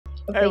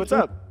Hey, what's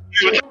up?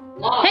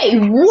 Hey,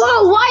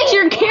 whoa, why is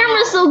your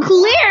camera so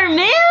clear,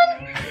 man?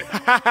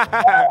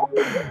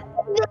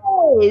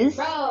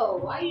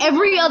 Bro,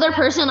 every other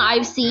person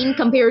I've seen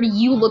compared to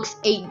you looks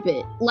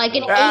 8-bit. Like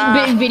an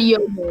 8-bit video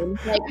game.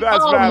 Like,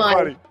 That's oh mad my.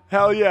 funny.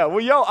 Hell yeah.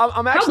 Well, yo,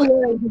 I'm actually... How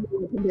blurry is it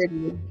compared to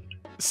you?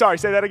 Sorry,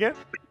 say that again?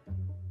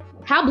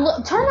 Turn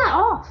that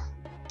off.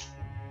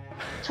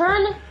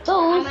 Turn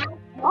those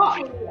off.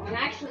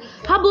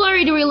 How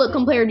blurry do we look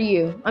compared to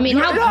you? I mean,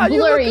 how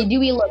blurry do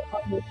we look?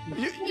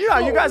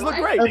 You guys look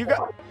great.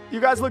 You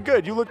guys look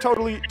good. You look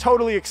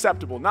totally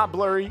acceptable. Not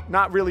blurry,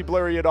 not really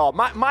blurry at all.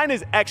 Mine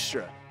is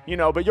extra, you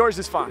know, but yours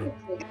is fine.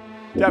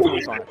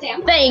 Definitely fine.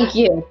 Thank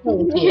you.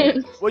 Thank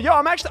you. Well, yo,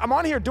 I'm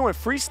on here doing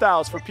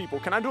freestyles for people.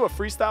 Can I do a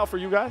freestyle for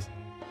you guys?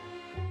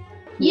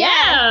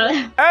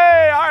 Yeah.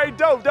 Hey, all right,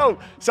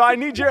 dope. So I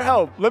need your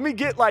help. Let me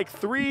get like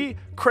 3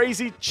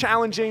 crazy,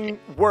 challenging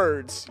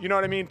words, you know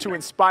what I mean, to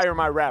inspire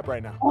my rap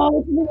right now.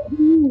 Wait,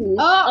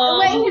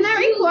 can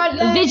I record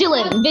that?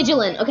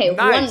 Vigilant. Okay,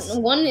 nice.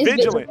 one is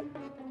vigilant.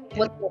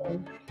 What's the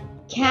one?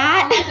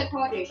 Cat?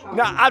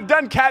 Nah, I've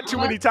done cat too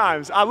many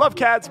times. I love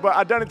cats, but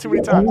I've done it too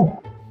many times.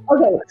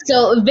 Okay,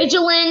 so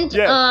vigilant,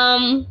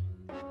 yeah.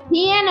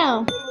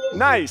 Piano.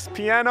 Nice,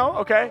 piano,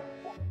 okay.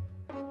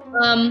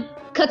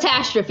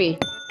 Catastrophe.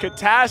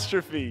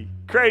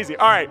 Crazy.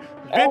 All right,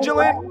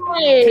 vigilant,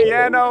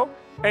 piano,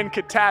 and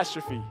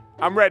catastrophe.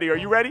 I'm ready. Are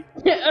you ready?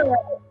 All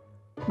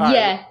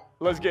right,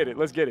 let's get it.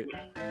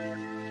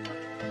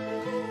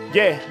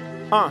 Yeah.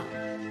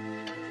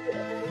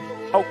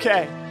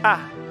 Okay.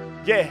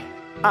 Yeah.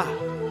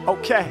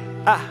 Okay.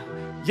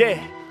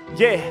 Yeah.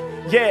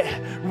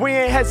 We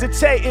ain't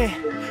hesitating.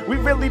 We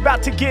really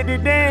about to get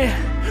it in.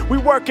 We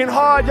working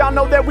hard, y'all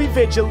know that we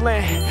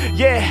vigilant.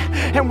 Yeah,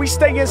 and we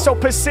staying so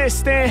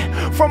persistent.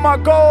 From our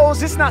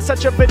goals, it's not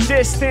such of a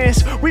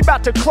distance. We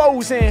about to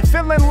close in,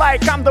 feeling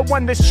like I'm the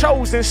one that's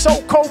chosen.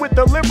 So cold with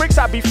the lyrics,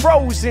 I be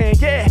frozen.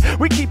 Yeah,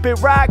 we keep it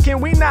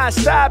rocking, we not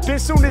stopping.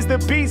 Soon as the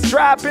beats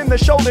dropping, the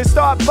shoulders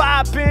start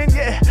bopping.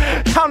 Yeah,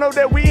 y'all know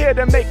that we here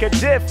to make a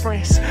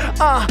difference.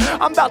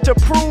 I'm about to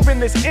prove in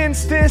this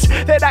instance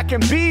that I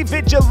can be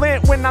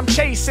vigilant when I'm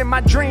chasing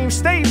my dreams.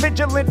 Stay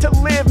vigilant to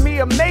live me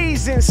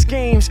amazing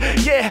schemes.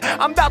 Yeah,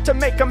 I'm about to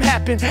make them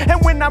happen.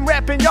 And when I'm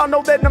rapping, y'all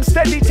know that I'm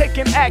steady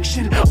taking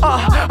action.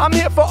 I'm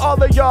here for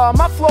all of y'all.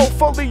 My flow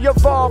fully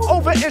evolved.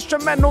 Over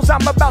instrumentals,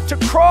 I'm about to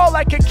crawl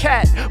like a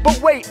cat. But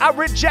wait, I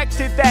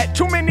rejected that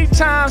too many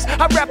times.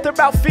 I rapped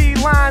about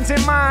felines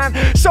in mine,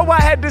 so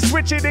I had to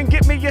switch it and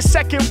get me a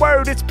second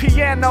word. It's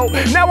piano.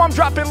 Now I'm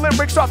dropping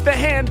lyrics off the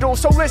handle.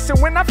 So listen,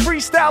 when I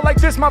freestyle like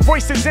this, my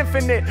voice is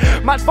infinite.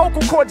 My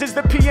vocal cords is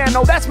the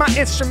piano. That's my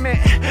instrument.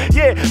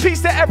 Yeah,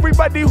 peace to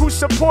everybody who's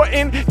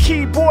supporting,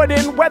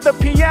 keyboarding, whether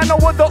piano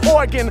or the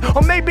organ,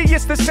 or maybe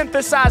it's the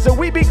synthesizer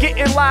we be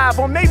getting live,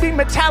 or maybe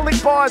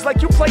metallic bars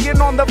like you playing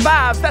on the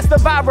vibes. That's the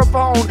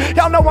vibraphone.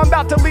 Y'all know I'm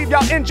about to leave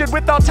y'all injured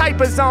with all type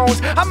of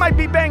zones. I might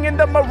be banging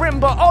the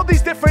marimba, all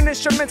these different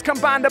instruments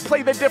combined to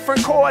play the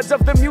different chords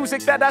of the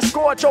music that I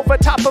scorch over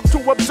top of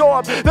to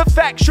absorb the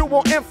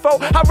factual info.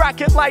 I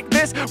rock it like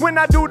this. When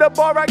I do the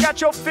bar, I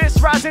got your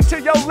fists rising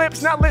to your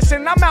lips. Now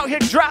listen, I'm out here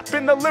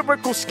dropping the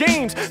lyrical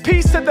schemes.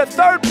 Peace to the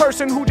third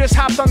person who just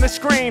hopped on the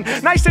screen.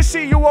 Nice to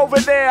see you over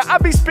there. I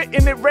be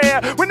spitting it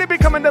rare. When it be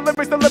coming to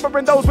lyrics,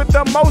 delivering those with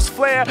the most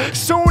flair.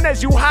 Soon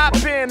as you hop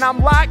in, I'm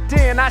locked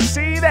in. I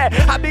see that.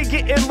 I be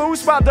getting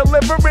loose while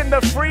delivering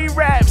the free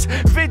raps.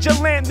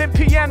 Vigilant, then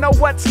piano,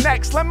 what's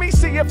next? Let me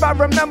see if I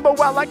remember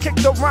while I kick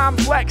the rhyme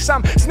flex.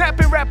 I'm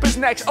snapping rappers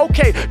next.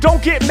 Okay,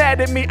 don't get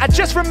mad at me. I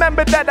just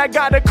remembered that I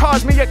gotta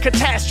cause me a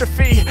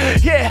catastrophe.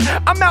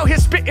 Yeah, I'm out here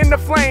spitting the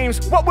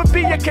flames. What would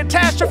be a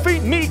catastrophe?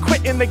 Me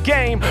quitting the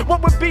game.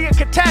 What would be a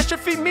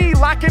catastrophe? Me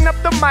locking up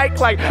the mic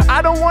like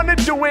I don't wanna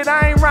do it,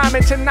 I ain't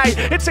rhyming tonight.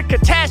 It's a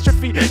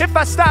catastrophe if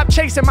I stop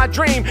chasing my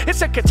dream.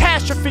 It's a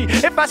catastrophe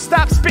if I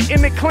stop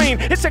spitting it clean.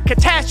 It's a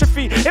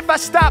catastrophe if I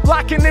stop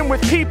locking in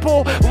with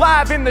people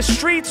live in the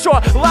streets or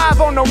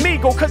live on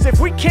Omegle. Cause if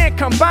we can't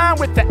combine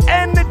with the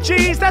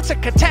energies, that's a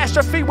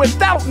catastrophe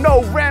without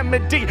no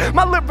remedy.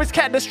 My lyrics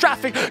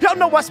catastrophic, y'all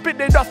know I spit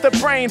it off the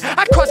brain.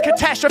 I cause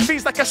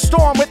catastrophes like a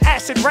storm with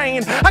acid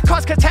rain. I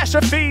cause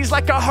catastrophes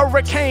like a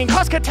hurricane.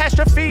 Cause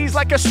catastrophes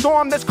like a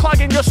storm that's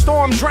clogging your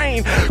storm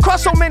drain.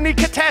 Cause so many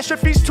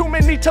catastrophes, too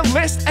many to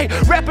list. Hey,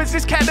 rappers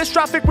is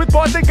catastrophic with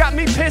bars that got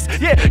me pissed.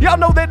 Yeah, y'all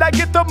know that I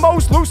get the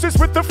most loosest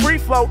with the free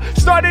flow.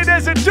 Started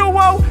as a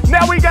duo,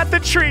 now we got the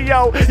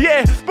trio.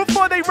 Yeah,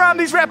 before they rhyme,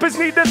 these rappers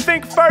need to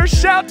think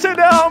first. Shout to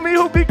the homie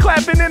who be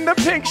clapping in the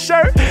pink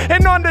shirt.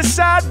 And on the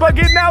side,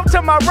 bugging out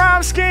to my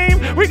rhyme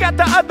scheme, we got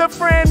the other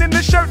friend in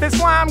the shirt that's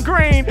lime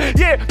green.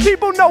 Yeah,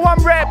 people know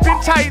I'm rapping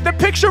tight. The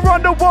picture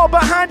on the wall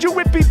behind you,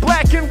 it be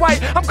black and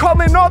white. I'm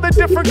calling all the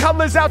different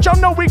colors out. Y'all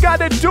know we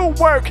gotta do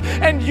work.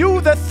 And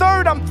you, the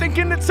third, I'm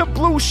thinking it's a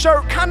blue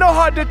shirt. Kinda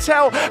hard to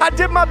tell. I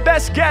did my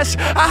best guess.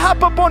 I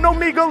hop up on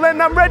Omegle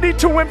and I'm ready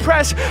to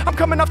impress. I'm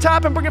coming off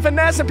top and bringing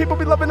finesse, and people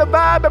be loving the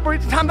vibe. Every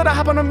time that I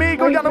hop on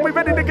Omegle, y'all know we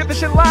ready to get this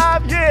shit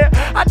live. Yeah,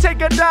 I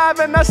take a dive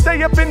and I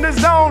stay up in the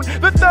zone.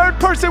 The third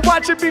person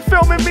watching be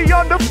filming me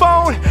on the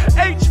phone.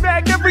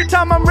 HVAC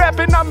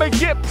rapping, I'ma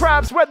get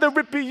props, whether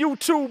it be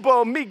YouTube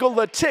or Omegle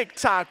or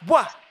TikTok.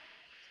 What?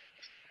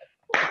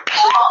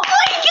 Oh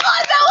my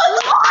god, that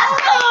was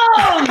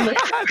awesome!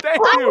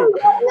 Thank you.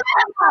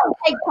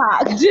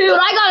 TikTok. Dude,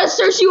 I gotta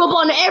search you up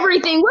on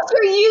everything. What's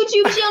your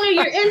YouTube channel,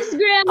 your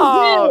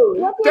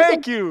Instagram?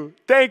 Thank you.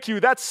 Thank you.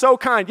 That's so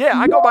kind. Yeah,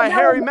 I go by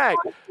Harry Mack.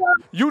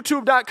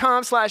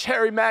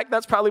 YouTube.com/Harry Mack.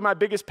 That's probably my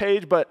biggest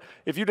page, but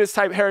if you just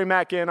type Harry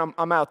Mack in,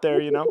 I'm out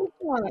there, you know.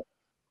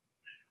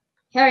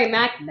 Harry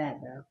Mack, bad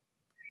though.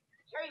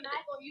 Harry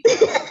Mack on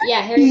YouTube?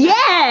 Yeah, Harry Mack.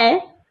 Yeah!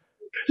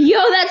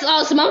 Yo, that's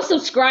awesome. I'm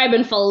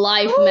subscribing for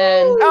life,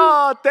 man.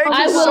 Oh, thank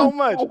you so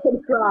much.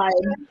 Subscribe.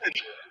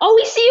 Oh,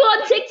 we see you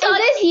on TikTok. Is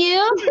this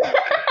you?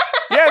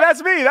 Yeah,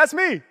 that's me. That's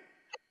me.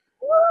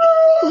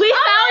 We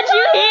found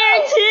you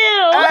here,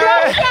 too.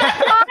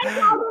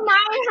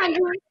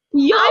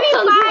 Yo,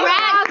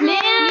 congrats,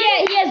 man.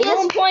 Yeah, he has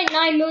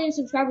 1.9 million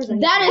subscribers.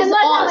 That is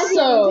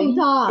awesome.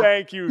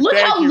 Thank you. Look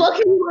how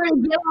lucky we were to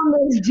get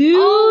on this, dude.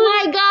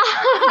 Oh, my gosh.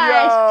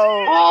 Yo.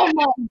 Oh,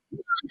 my God.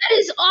 That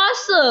is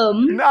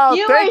awesome. No,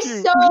 you thank are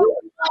you. So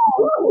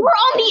we're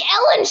on the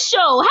Ellen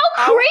Show.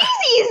 How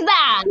crazy is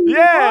that?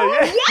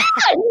 Yeah. Yeah.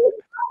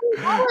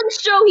 Ellen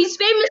Show. He's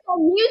famous on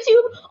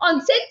YouTube, on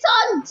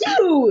TikTok,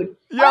 dude.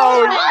 Yo,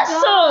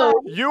 awesome.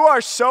 You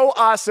are so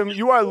awesome.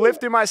 You are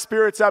lifting my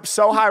spirits up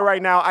so high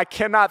right now. I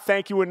cannot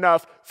thank you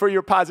enough for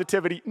your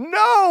positivity.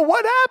 No,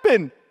 what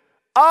happened?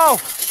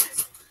 Oh,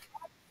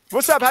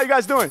 what's up? How you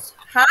guys doing?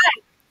 Hi.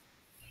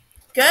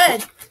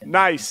 Good.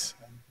 Nice.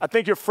 I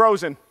think you're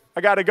frozen. I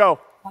gotta go.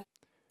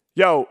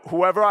 Yo,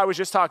 whoever I was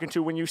just talking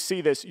to, when you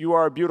see this, you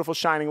are a beautiful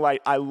shining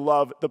light. I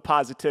love the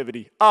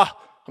positivity.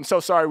 I'm so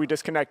sorry we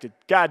disconnected.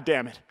 God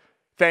damn it.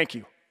 Thank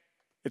you.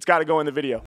 It's got to go in the video.